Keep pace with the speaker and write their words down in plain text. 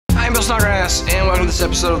Hello, Snodgrass, and welcome to this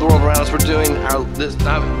episode of The World Around Us. We're doing our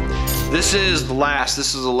this is the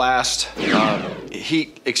last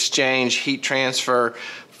heat exchange, heat transfer,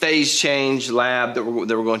 phase change lab that we're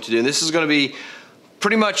going to do. And this is going to be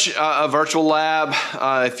pretty much a virtual lab.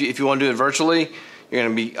 If you want to do it virtually, you're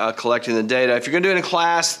going to be collecting the data. If you're going to do it in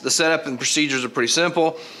class, the setup and procedures are pretty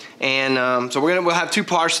simple. And so we'll have two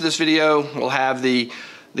parts to this video. We'll have the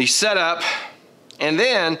setup, and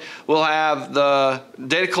then we'll have the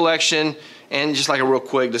data collection and just like a real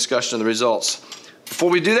quick discussion of the results.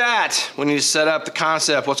 Before we do that, we need to set up the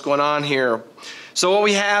concept, what's going on here. So what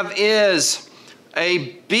we have is a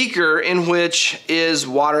beaker in which is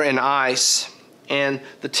water and ice, and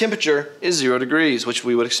the temperature is 0 degrees, which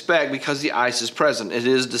we would expect because the ice is present. It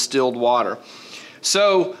is distilled water.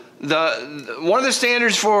 So one of the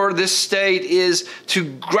standards for this state is to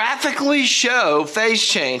graphically show phase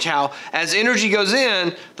change, how as energy goes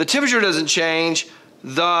in, the temperature doesn't change,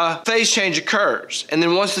 the phase change occurs. And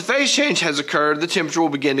then once the phase change has occurred, the temperature will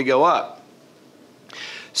begin to go up.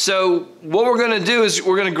 So what we're going to do is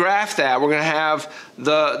we're going to graph that. We're going to have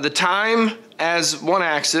the time as one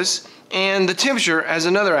axis and the temperature as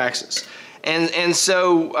another axis. And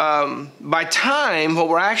so by time, what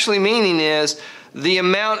we're actually meaning is the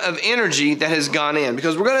amount of energy that has gone in,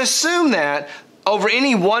 because we're going to assume that over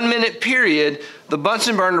any 1 minute period, the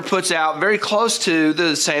Bunsen burner puts out very close to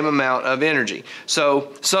the same amount of energy.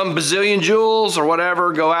 So some bazillion joules or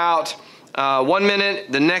whatever go out 1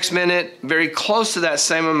 minute, the next minute, very close to that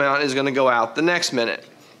same amount is going to go out the next minute.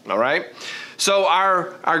 All right. So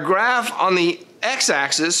our graph on the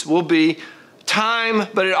x-axis will be time,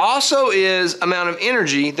 but it also is amount of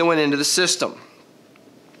energy that went into the system.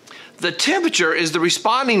 The temperature is the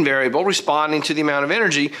responding variable, responding to the amount of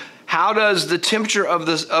energy. How does the temperature of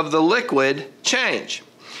the liquid change?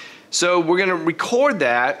 So we're going to record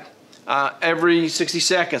that every 60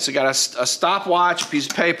 seconds. So I got a stopwatch, a piece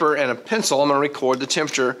of paper, and a pencil. I'm going to record the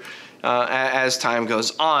temperature as time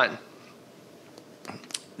goes on.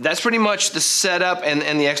 That's pretty much the setup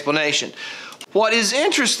and the explanation. What is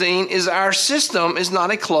interesting is our system is not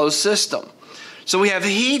a closed system. So we have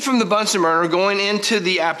heat from the Bunsen burner going into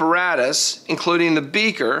the apparatus, including the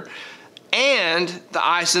beaker, and the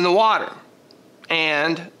ice in the water,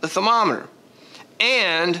 and the thermometer,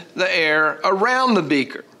 and the air around the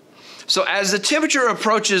beaker. So as the temperature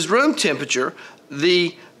approaches room temperature,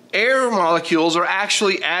 the air molecules are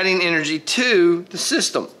actually adding energy to the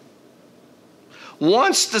system.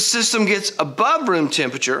 Once the system gets above room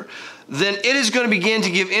temperature, then it is going to begin to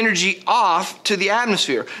give energy off to the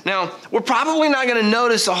atmosphere. Now, we're probably not going to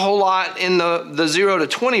notice a whole lot in the 0 to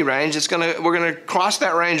 20 range. We're going to cross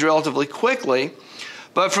that range relatively quickly.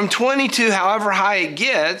 But from 20 to however high it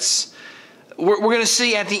gets, we're going to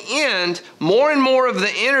see at the end, more and more of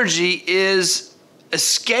the energy is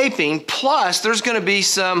escaping. Plus, there's going to be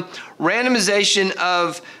some randomization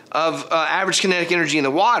of average kinetic energy in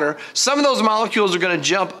the water. Some of those molecules are going to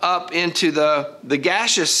jump up into the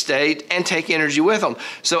gaseous state and take energy with them.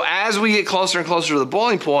 So as we get closer and closer to the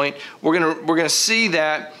boiling point, we're going to see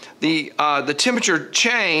that the temperature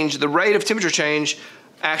change, the rate of temperature change,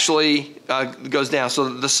 actually goes down. So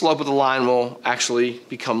the slope of the line will actually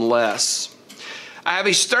become less. I have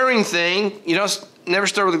a stirring thing. You don't never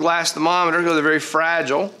stir with a glass thermometer because they're very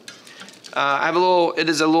fragile. I have it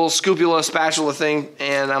is a little scoopula spatula thing,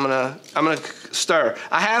 and I'm gonna stir.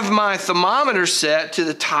 I have my thermometer set to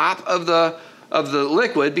the top of the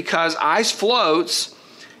liquid because ice floats,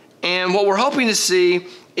 and what we're hoping to see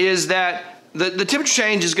is that the temperature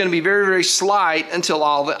change is going to be very, very slight until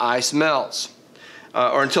all the ice melts,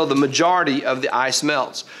 or until the majority of the ice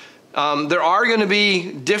melts. There are going to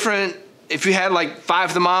be different. If you had like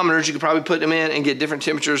 5 thermometers, you could probably put them in and get different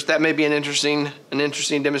temperatures. That may be an interesting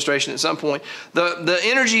demonstration at some point. The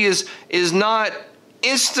energy is not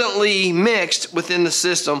instantly mixed within the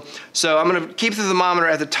system. So I'm going to keep the thermometer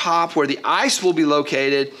at the top where the ice will be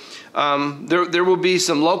located. There will be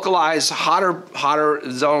some localized hotter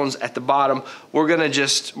zones at the bottom. We're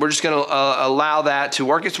just going to allow that to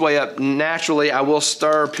work its way up naturally. I will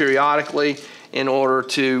stir periodically in order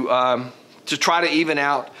to try to even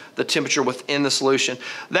out the temperature within the solution.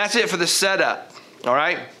 That's it for the setup. All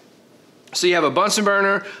right. So you have a Bunsen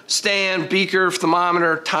burner, stand, beaker,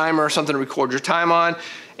 thermometer, timer, something to record your time on,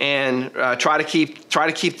 and try to keep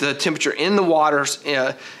the temperature in the water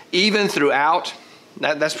even throughout.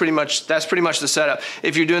 That's pretty much the setup.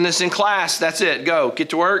 If you're doing this in class, that's it. Go get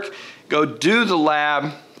to work. Go do the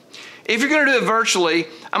lab. If you're going to do it virtually,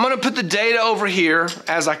 I'm going to put the data over here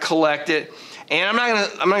as I collect it. And I'm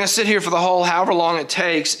not gonna sit here for the whole however long it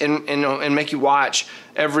takes and make you watch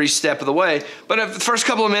every step of the way. But the first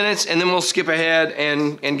couple of minutes, and then we'll skip ahead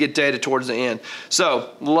and get data towards the end. So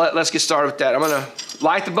let's get started with that. I'm going to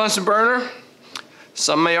light the Bunsen burner.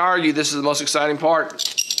 Some may argue this is the most exciting part.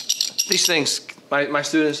 These things, my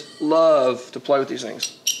students love to play with these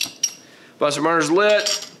things. Bunsen burner's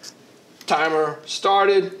lit, timer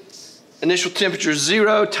started, initial temperature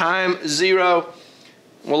 0, time 0.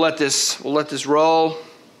 We'll let this roll.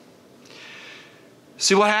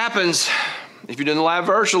 See what happens if you're doing the lab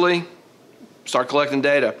virtually. Start collecting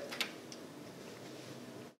data.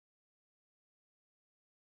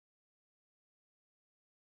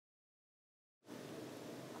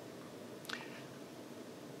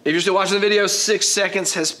 If you're still watching the video, 6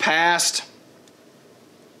 seconds has passed.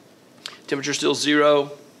 Temperature still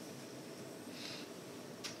 0.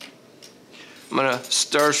 I'm going to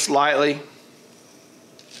stir slightly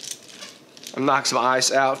and knock some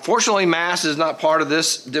ice out. Fortunately, mass is not part of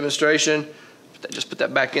this demonstration. Just put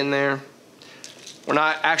that back in there. We're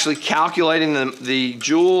not actually calculating the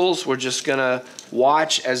joules. We're just going to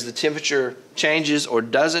watch as the temperature changes or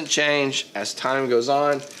doesn't change as time goes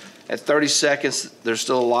on. At 30 seconds, there's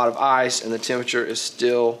still a lot of ice and the temperature is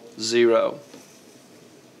still 0.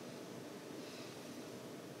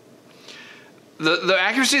 The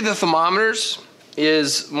accuracy of the thermometers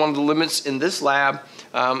is one of the limits in this lab.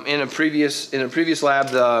 In a previous lab,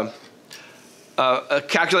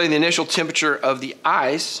 calculating the initial temperature of the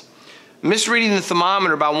ice, misreading the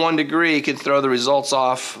thermometer by 1 degree can throw the results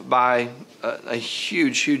off by a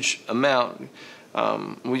huge amount.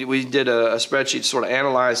 We did a spreadsheet to sort of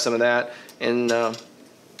analyze some of that in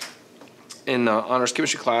honors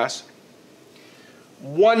chemistry class.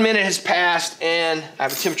 1 minute has passed and I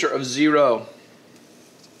have a temperature of 0.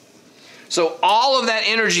 So all of that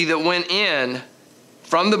energy that went in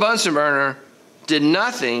from the Bunsen burner did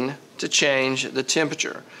nothing to change the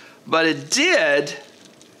temperature, but it did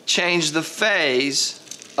change the phase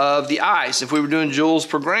of the ice. If we were doing joules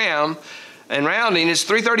per gram and rounding, it's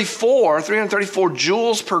 334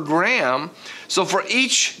 joules per gram. So for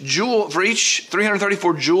each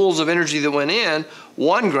 334 joules of energy that went in,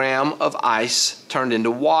 1 gram of ice turned into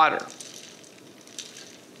water,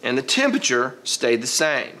 and the temperature stayed the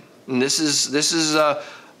same. And this is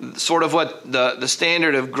sort of what the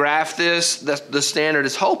standard of graph this. The standard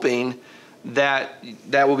is hoping that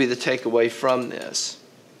will be the takeaway from this.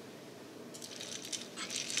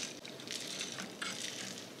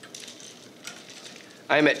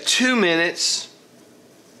 I'm at 2 minutes,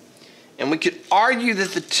 and we could argue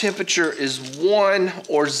that the temperature is 1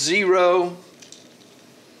 or 0.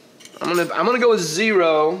 I'm gonna go with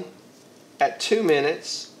 0 at 2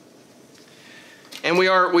 minutes. And we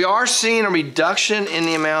are seeing a reduction in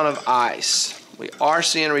the amount of ice. We are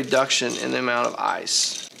seeing a reduction in the amount of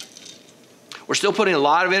ice. We're still putting a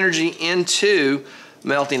lot of energy into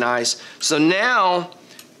melting ice. So now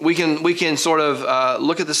we can sort of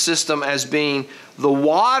look at the system as being the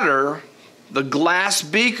water, the glass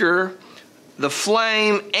beaker, the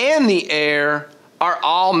flame, and the air are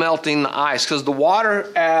all melting the ice. Because the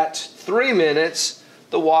water at 3 minutes,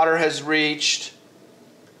 the water has reached,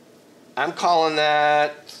 I'm calling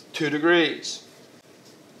that 2 degrees.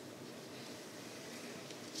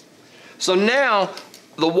 So now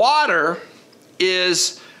the water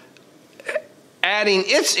is adding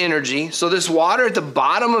its energy. So this water at the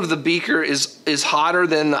bottom of the beaker is hotter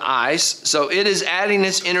than the ice. So it is adding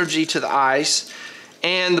its energy to the ice.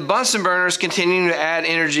 And the Bunsen burner is continuing to add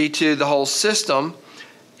energy to the whole system.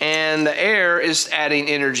 And the air is adding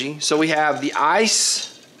energy. So we have the ice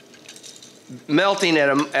melting at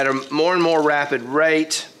a more and more rapid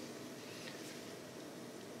rate,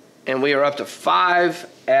 and we are up to 5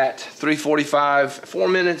 at 3:45. 4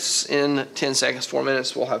 minutes in 10 seconds. 4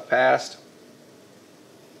 minutes will have passed.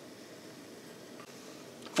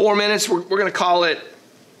 4 minutes. We're going to call it.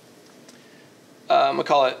 I'm gonna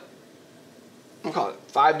call it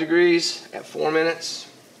 5 degrees at 4 minutes.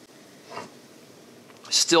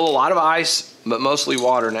 Still a lot of ice, but mostly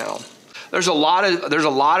water now. There's a lot of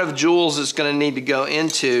joules that's going to need to go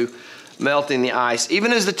into melting the ice.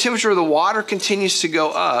 Even as the temperature of the water continues to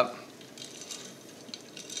go up,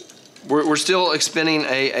 we're still expending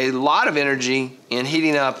a lot of energy in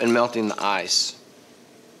heating up and melting the ice.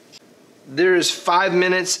 There is 5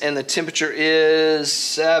 minutes and the temperature is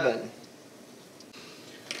 7.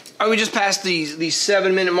 All right, we just passed the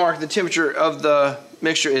 7 minute mark. The temperature of the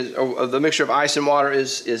mixture of ice and water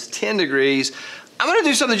is 10 degrees. I'm going to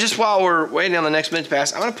do something just while we're waiting on the next minute to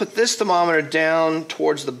pass. I'm going to put this thermometer down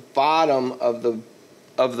towards the bottom of the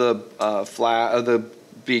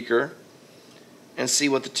beaker and see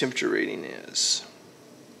what the temperature reading is.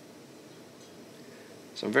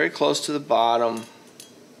 So I'm very close to the bottom.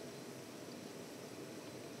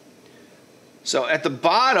 So at the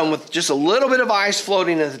bottom, with just a little bit of ice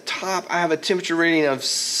floating at the top, I have a temperature reading of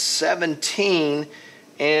 17,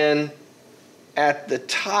 and at the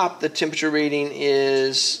top, the temperature reading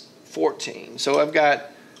is 14. So I've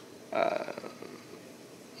got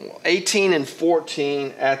 18 and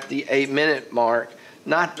 14 at the 8-minute mark.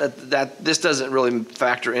 Not that this doesn't really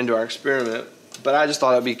factor into our experiment, but I just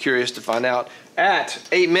thought I'd be curious to find out. At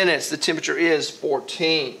 8 minutes, the temperature is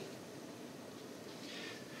 14.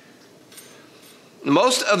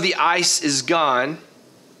 Most of the ice is gone.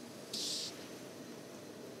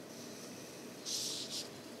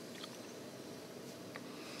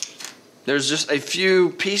 There's just a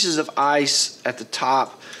few pieces of ice at the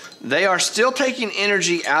top. They are still taking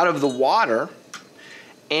energy out of the water,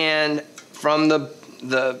 and from the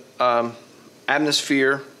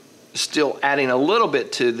atmosphere, still adding a little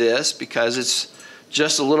bit to this because it's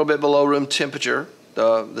just a little bit below room temperature,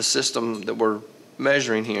 the system that we're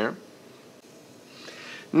measuring here.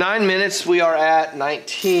 9 minutes, we are at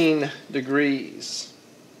 19 degrees.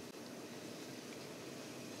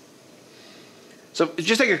 So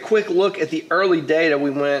just take a quick look at the early data. We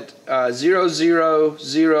went 0, 0,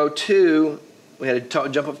 0, 2. We had a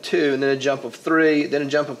jump of 2, and then a jump of 3, then a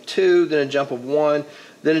jump of 2, then a jump of 1,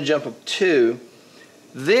 then a jump of 2.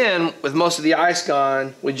 Then, with most of the ice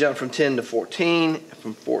gone, we jumped from 10 to 14,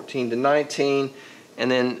 from 14 to 19, and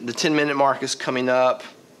then the 10-minute mark is coming up.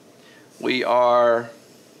 We are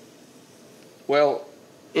well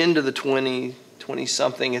into the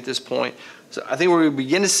 20-something at this point. So I think we're going to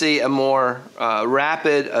begin to see a more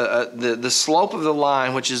rapid, the slope of the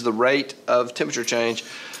line, which is the rate of temperature change,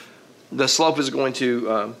 the slope is going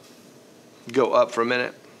to go up for a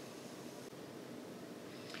minute.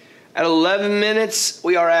 At 11 minutes,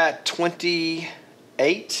 we are at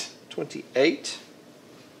 28,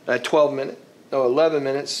 12 minutes, no, 11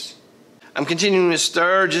 minutes. I'm continuing to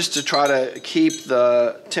stir just to try to keep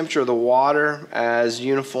the temperature of the water as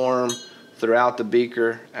uniform throughout the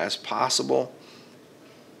beaker as possible.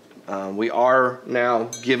 We are now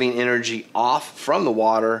giving energy off from the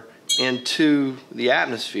water into the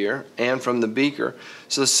atmosphere and from the beaker.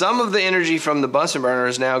 So some of the energy from the Bunsen burner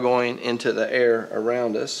is now going into the air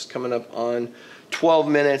around us, coming up on 12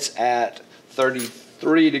 minutes at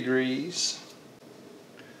 33 degrees.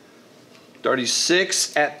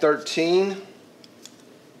 36 at 13.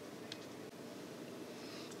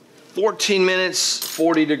 14 minutes,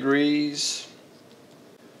 40 degrees.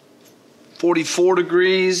 44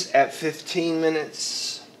 degrees at 15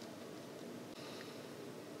 minutes.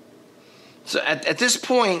 So at this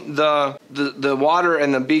point, the water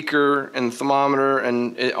and the beaker and the thermometer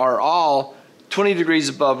and are all 20 degrees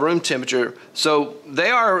above room temperature. So they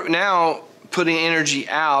are now putting energy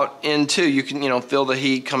out into, you can feel the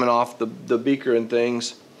heat coming off the beaker and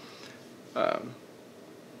things.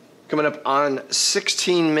 Coming up on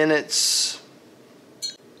 16 minutes.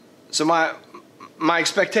 So my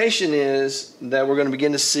expectation is that we're going to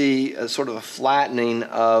begin to see a sort of a flattening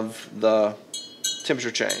of the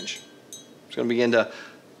temperature change. It's going to begin to,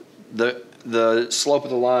 the slope of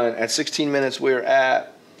the line. At 16 minutes, we're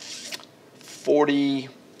at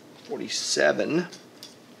 47.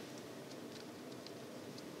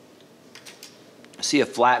 See a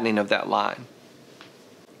flattening of that line.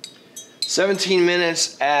 17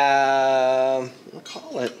 minutes at, we'll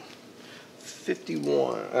call it 50.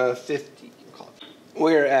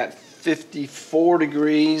 We're at 54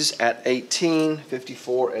 degrees at 18,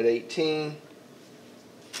 54 at 18.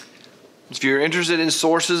 If you're interested in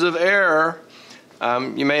sources of error,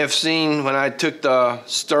 you may have seen when I took the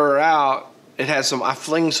stirrer out, it had I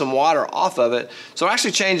flinged some water off of it. So I'm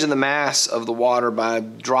actually changing the mass of the water by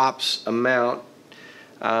drops amount,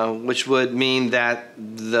 which would mean that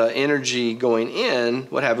the energy going in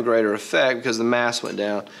would have a greater effect because the mass went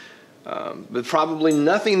down. But probably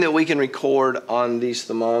nothing that we can record on these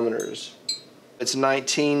thermometers. It's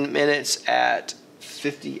 19 minutes at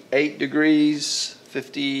 58 degrees,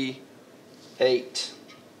 58.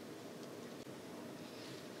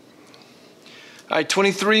 All right,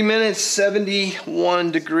 23 minutes,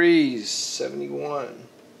 71 degrees, 71.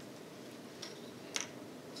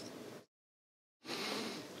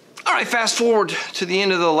 All right, fast forward to the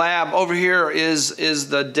end of the lab. Over here is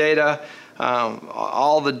the data,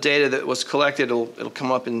 all the data that was collected. It'll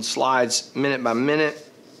come up in slides minute by minute.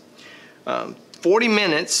 40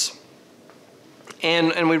 minutes,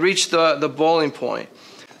 and we reached the boiling point.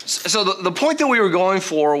 So the point that we were going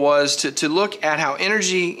for was to look at how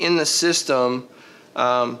energy in the system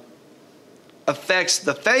affects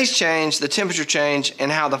the phase change, the temperature change,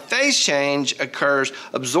 and how the phase change occurs,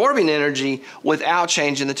 absorbing energy without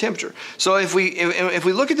changing the temperature. So if we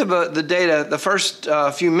look at the data, the first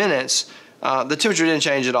few minutes, the temperature didn't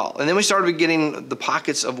change at all. And then we started getting the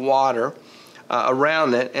pockets of water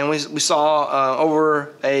around it, and we saw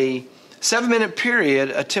over a 7-minute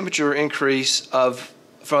period a temperature increase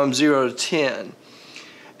from 0 to 10.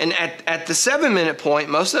 And at the 7-minute point,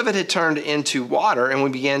 most of it had turned into water, and we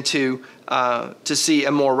began to see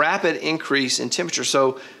a more rapid increase in temperature.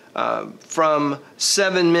 So from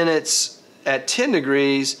 7 minutes at 10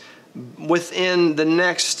 degrees, within the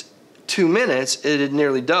next 2 minutes, it had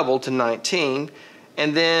nearly doubled to 19.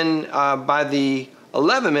 And then by the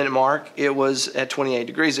 11-minute mark, it was at 28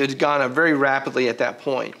 degrees. It had gone up very rapidly at that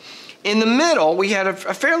point. In the middle, we had a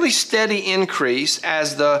fairly steady increase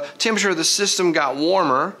as the temperature of the system got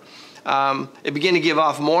warmer. It began to give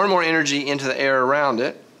off more and more energy into the air around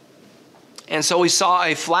it. And so we saw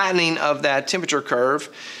a flattening of that temperature curve.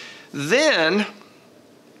 Then,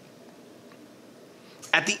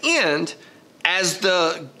 at the end, as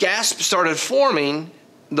the gas started forming,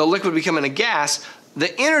 the liquid becoming a gas,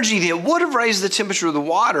 the energy that would have raised the temperature of the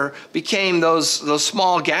water became those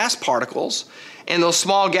small gas particles. And those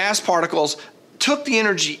small gas particles took the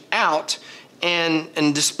energy out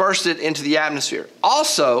and dispersed it into the atmosphere.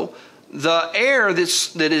 Also, the air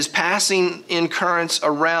that is passing in currents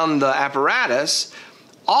around the apparatus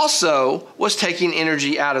also was taking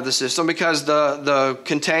energy out of the system because the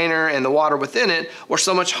container and the water within it were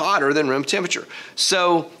so much hotter than room temperature.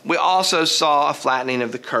 So we also saw a flattening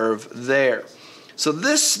of the curve there. So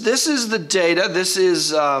this is the data. This is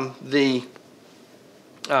the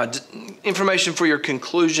information for your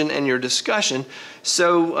conclusion and your discussion.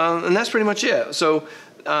 So, and that's pretty much it. So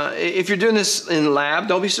if you're doing this in lab,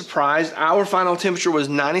 don't be surprised. Our final temperature was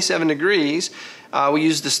 97 degrees. We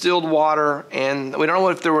used distilled water, and we don't know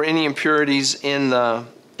if there were any impurities in the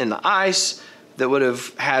ice that would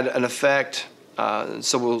have had an effect.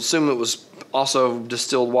 So we'll assume it was also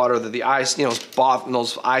distilled water that the ice, is bought in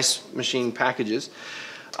those ice machine packages.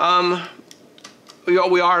 We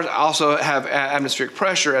also have atmospheric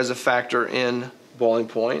pressure as a factor in boiling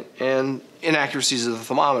point and inaccuracies of the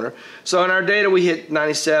thermometer. So in our data, we hit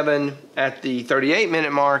 97 at the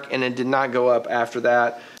 38-minute mark, and it did not go up after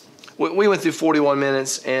that. We went through 41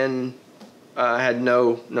 minutes and had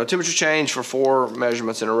no temperature change for 4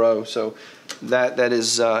 measurements in a row. So that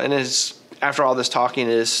is, and it's, after all this talking,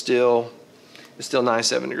 it's still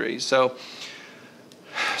 97 degrees. So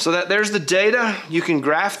there's the data. You can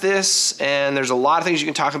graph this, and there's a lot of things you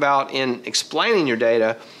can talk about in explaining your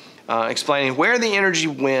data, explaining where the energy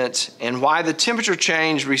went and why the temperature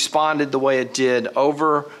change responded the way it did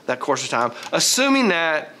over that course of time, assuming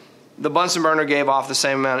that the Bunsen burner gave off the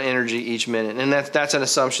same amount of energy each minute. And that's an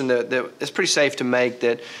assumption that it's pretty safe to make,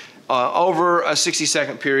 that over a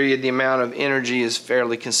 60-second period, the amount of energy is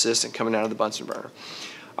fairly consistent coming out of the Bunsen burner.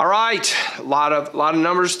 All right, a lot of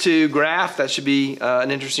numbers to graph. That should be an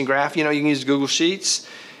interesting graph. You can use Google Sheets,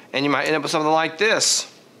 and you might end up with something like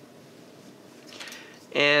this.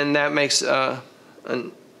 And that makes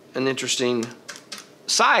an interesting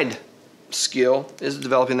side skill, is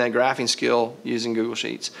developing that graphing skill using Google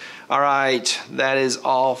Sheets. All right, that is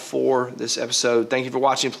all for this episode. Thank you for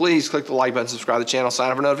watching. Please click the like button, subscribe to the channel, sign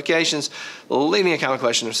up for notifications, leave me a comment,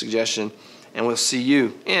 question, or suggestion, and we'll see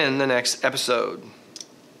you in the next episode.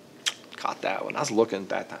 Caught that one. I was looking at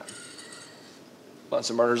that time.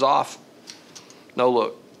 Bunsen burner's off. No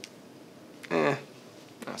look. That's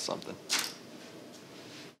something.